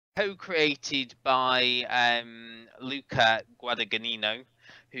co-created by Luca Guadagnino,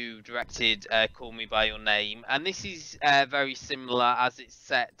 who directed Call Me by Your Name, and this is very similar as it's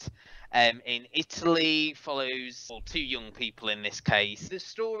set in Italy. Follows two young people in this case. The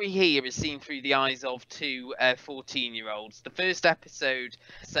story here is seen through the eyes of two 14-year-olds. The first episode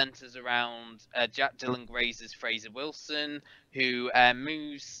centres around Jack Dylan Grazer's Fraser Wilson, who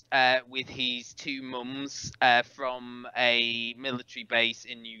moves with his two mums from a military base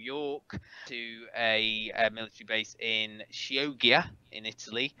in New York to a military base in Chioggia in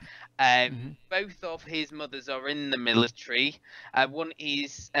Italy. Both of his mothers are in the military. One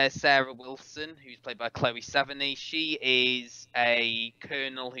is Sarah Wilson, who's played by Chloe Sevigny. She is a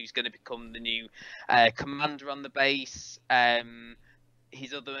colonel who's going to become the new commander on the base.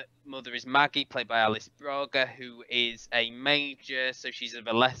 His other mother is Maggie, played by Alice Braga, who is a major, so she's of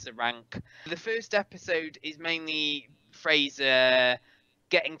a lesser rank. The first episode is mainly Fraser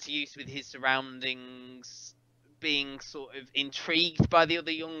getting to use with his surroundings, being sort of intrigued by the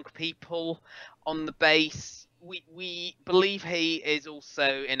other young people on the base. We believe he is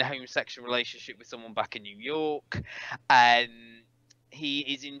also in a homosexual relationship with someone back in New York. He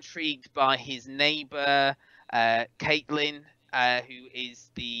is intrigued by his neighbour, Caitlin, who is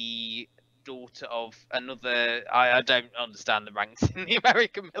the daughter of another. I don't understand the ranks in the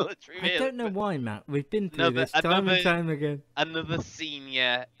American military. I don't know why, Matt. We've been through this time and time again. Another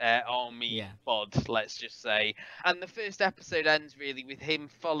senior army bod, let's just say. And the first episode ends really with him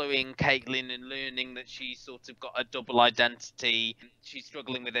following Caitlin and learning that she's sort of got a double identity. She's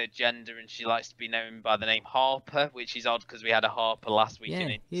struggling with her gender and she likes to be known by the name Harper, which is odd because we had a Harper last week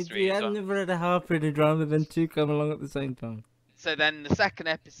in history. Yeah, I've never had a Harper in a drama, then two come along at the same time. So then the second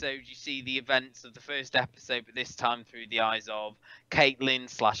episode, you see the events of the first episode, but this time through the eyes of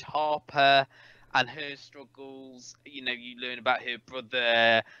Caitlin/Harper and her struggles. You know, you learn about her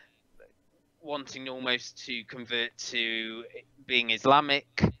brother wanting almost to convert to being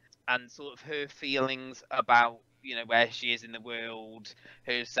Islamic and sort of her feelings about, you know, where she is in the world,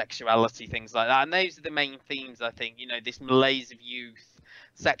 her sexuality, things like that. And those are the main themes, I think, you know, this malaise of youth,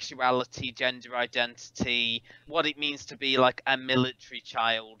 sexuality, gender identity, what it means to be like a military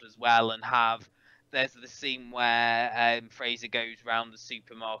child as well, and have there's the scene where Fraser goes around the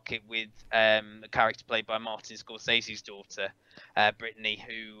supermarket with a character played by Martin Scorsese's daughter, Brittany,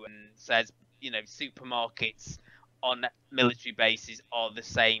 who says, you know, supermarkets on military bases are the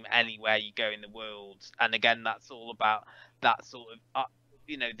same anywhere you go in the world. And again, that's all about that sort of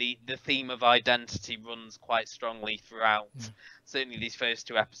you know, the theme of identity runs quite strongly throughout certainly these first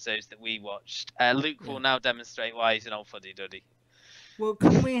two episodes that we watched. Luke will now demonstrate why he's an old fuddy-duddy. Well,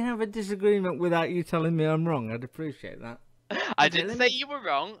 can we have a disagreement without you telling me I'm wrong? I'd appreciate that. I didn't say you were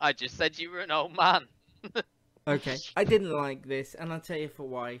wrong, I just said you were an old man. Okay, I didn't like this, and I'll tell you for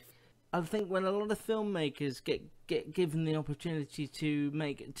why. I think when a lot of filmmakers get given the opportunity to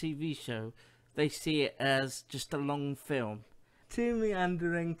make a TV show, they see it as just a long film. Too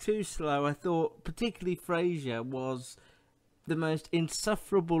meandering, too slow. I thought particularly Fraser was the most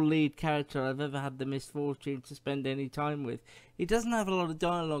insufferable lead character I've ever had the misfortune to spend any time with. He doesn't have a lot of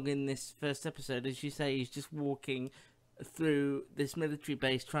dialogue in this first episode. As you say, he's just walking through this military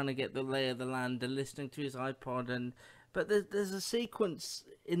base trying to get the lay of the land and listening to his iPod. But there's a sequence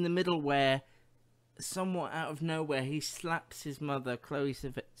in the middle where, somewhat out of nowhere, he slaps his mother, Chloe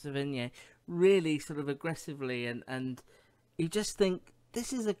Sevigny, really sort of aggressively, and you just think,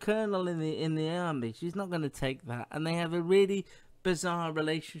 this is a colonel in the army. She's not going to take that. And they have a really bizarre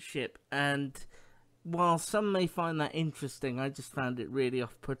relationship. And while some may find that interesting, I just found it really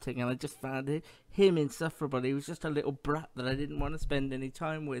off-putting. And I just found him insufferable. He was just a little brat that I didn't want to spend any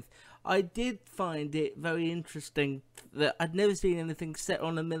time with. I did find it very interesting that I'd never seen anything set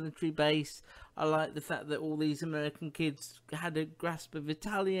on a military base. I like the fact that all these American kids had a grasp of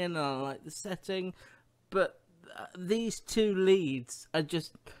Italian. And I like the setting. But these two leads are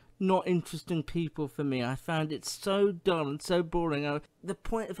just not interesting people for me. I found it so dull and so boring. The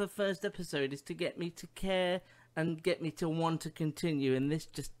point of the first episode is to get me to care and get me to want to continue, and this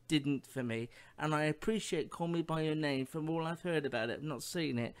just didn't for me. And I appreciate Call Me By Your Name. From all I've heard about it, I've not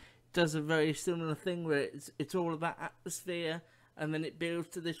seen it, does a very similar thing where it's all about atmosphere and then it builds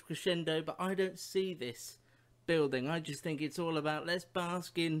to this crescendo, but I don't see this building. I just think it's all about, let's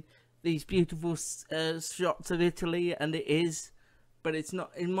bask in these beautiful shots of Italy, and it is, but it's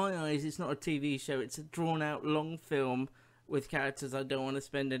not, in my eyes, it's not a TV show. It's a drawn-out long film with characters I don't want to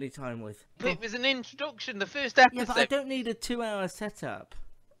spend any time with. But it was an introduction, the first episode. Yeah, but I don't need a 2-hour setup.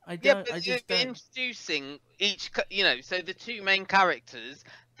 I don't. Yeah, but I just don't. Introducing each, you know, so the two main characters,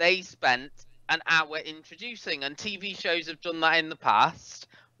 they spent an hour introducing, and TV shows have done that in the past,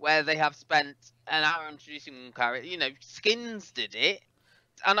 where they have spent an hour introducing one character. You know, Skins did it.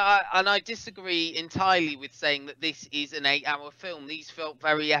 And I disagree entirely with saying that this is an 8-hour film. These felt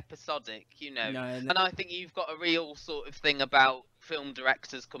very episodic, you know. No, And I think you've got a real sort of thing about film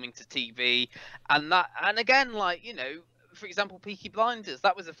directors coming to TV, and again, like, you know, for example, Peaky Blinders,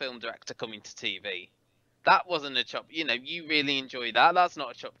 that was a film director coming to TV. That wasn't a chop. You know, you really enjoy that. That's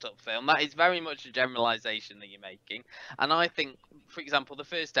not a chopped up film. That is very much a generalization that you're making. And I think, for example, the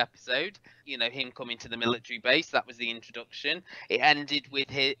first episode, you know, him coming to the military base, that was the introduction. It ended with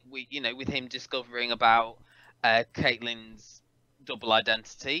him discovering about Caitlyn's double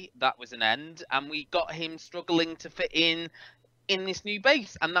identity. That was an end, and we got him struggling to fit in this new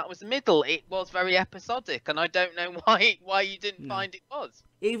base, and that was the middle. It was very episodic, and I don't know why you didn't find it was.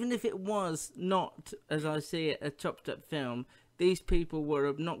 Even if it was not, as I see it, a chopped up film, these people were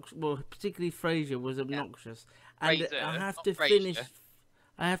obnoxious. Well, particularly Fraser was obnoxious, and Fraser, I have not to Frasier. finish.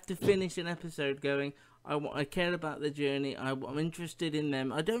 I have to finish an episode going. I care about the journey. I'm interested in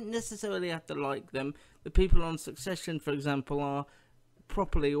them. I don't necessarily have to like them. The people on Succession, for example, are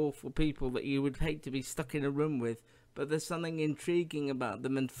properly awful people that you would hate to be stuck in a room with. But there's something intriguing about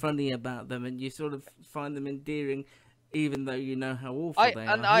them and funny about them, and you sort of find them endearing, even though you know how awful they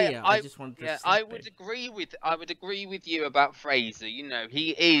are. I just wanted to. I would agree with you about Fraser. You know,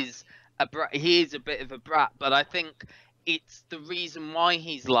 he is a bit of a brat, but I think it's the reason why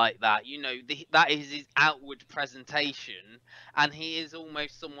he's like that. You know, that is his outward presentation, and he is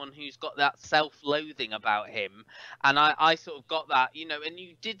almost someone who's got that self-loathing about him. And I sort of got that, you know, and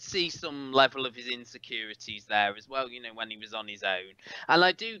you did see some level of his insecurities there as well, you know, when he was on his own. And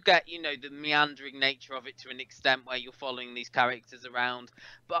I do get, you know, the meandering nature of it to an extent where you're following these characters around,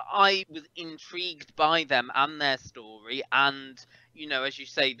 but I was intrigued by them and their story, and, you know, as you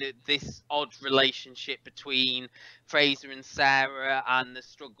say, this odd relationship between Fraser and Sarah and the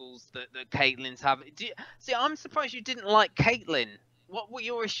struggles that Caitlyn's having. See, I'm surprised you didn't like Caitlyn. What were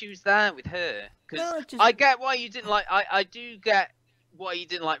your issues there with her? Because I get why you didn't like. I do get why you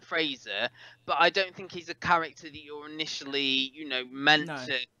didn't like Fraser, but I don't think he's a character that you're initially, you know, meant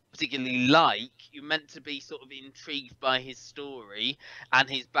to particularly like. You're meant to be sort of intrigued by his story and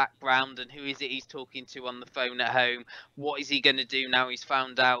his background and who is it he's talking to on the phone at home. What is he going to do now he's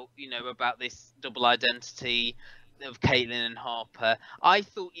found out, you know, about this double identity of Caitlyn and Harper. I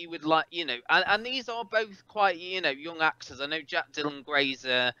thought you would like, you know, and these are both quite, you know, young actors. I know Jack Dylan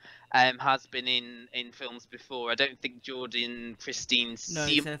Grazer has been in films before. I don't think Jordan Christine it's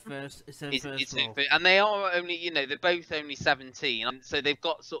her first role. And they are only, you know, they're both only 17, so they've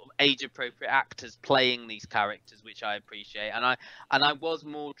got sort of age appropriate actors playing these characters, which I appreciate. And I was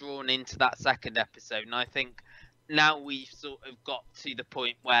more drawn into that second episode, and I think now we've sort of got to the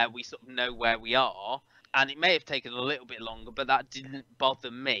point where we sort of know where we are. And it may have taken a little bit longer, but that didn't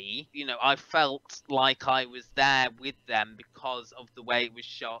bother me. You know, I felt like I was there with them because of the way it was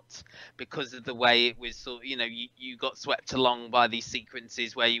shot, because of the way it was sort of, you know, you got swept along by these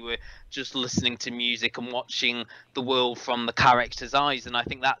sequences where you were just listening to music and watching the world from the characters' eyes. And I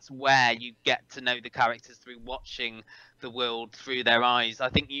think that's where you get to know the characters, through watching the world through their eyes. I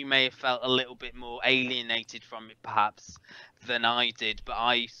think you may have felt a little bit more alienated from it perhaps than I did, but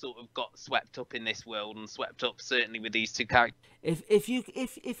I sort of got swept up in this world and swept up certainly with these two characters. If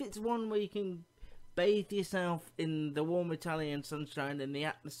it's one where you can bathe yourself in the warm Italian sunshine and the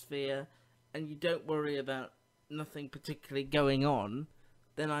atmosphere, and you don't worry about nothing particularly going on,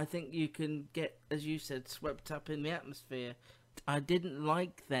 then I think you can get, as you said, swept up in the atmosphere. I didn't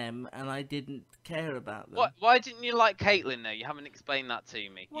like them, and I didn't care about them. Why didn't you like Caitlyn, though? You haven't explained that to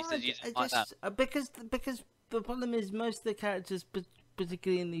me. You said you didn't like that. Because the problem is most of the characters,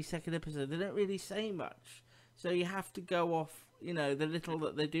 particularly in the second episode, they don't really say much. So you have to go off, you know, the little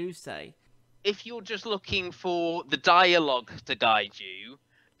that they do say. If you're just looking for the dialogue to guide you,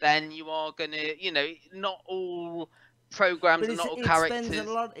 then you are going to, you know, not all programs and not all characters.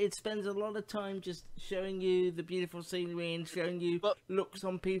 It spends a lot of time just showing you the beautiful scenery and showing you looks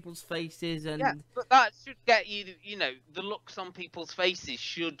on people's faces. And yeah, but that should get you, you know, the looks on people's faces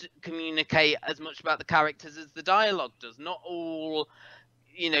should communicate as much about the characters as the dialogue does. Not all,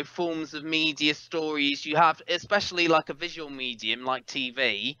 you know, forms of media stories you have, especially like a visual medium like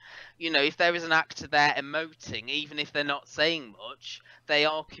TV, you know, if there is an actor there emoting, even if they're not saying much, they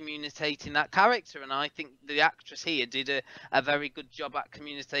are communicating that character. And I think the actress here did a very good job at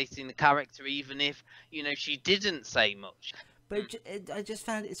communicating the character, even if, you know, she didn't say much. But I just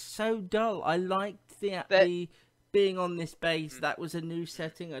found it so dull. I liked the being on this base, that was a new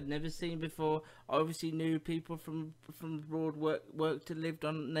setting I'd never seen before. I obviously knew people from abroad worked and lived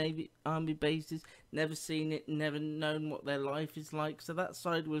on army bases. Never seen it, never known what their life is like. So that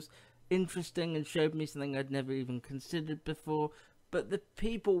side was interesting and showed me something I'd never even considered before. But the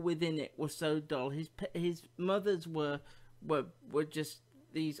people within it were so dull. His mothers were just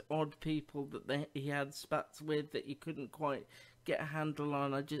these odd people that he had spats with that you couldn't quite get a handle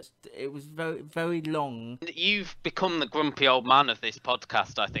on. It was very, very long. You've become the grumpy old man of this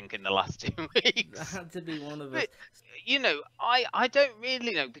podcast, I think, in the last 2 weeks. That had to be one of us. You know, I don't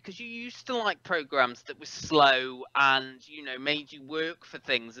really know, because you used to like programs that were slow and, you know, made you work for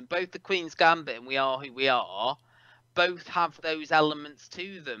things, and both the Queen's Gambit and We Are Who We Are both have those elements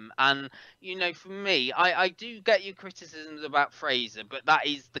to them. And, you know, for me, I do get your criticisms about Fraser, but that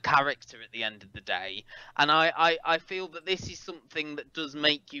is the character at the end of the day. And I feel that this is something that does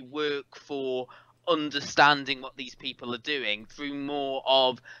make you work for understanding what these people are doing through more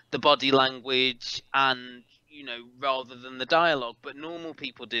of the body language and, you know, rather than the dialogue. But normal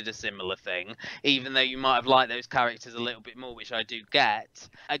people did a similar thing, even though you might have liked those characters a little bit more, which I do get.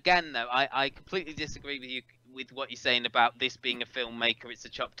 Again, though, I completely disagree with you with what you're saying about this being a filmmaker. It's a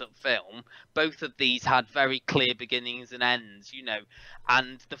chopped up film. Both of these had very clear beginnings and ends, you know,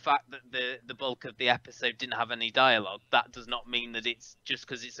 and the fact that the bulk of the episode didn't have any dialogue, that does not mean that it's just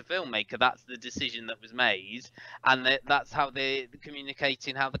because it's a filmmaker. That's the decision that was made, and that's how they're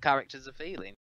communicating how the characters are feeling.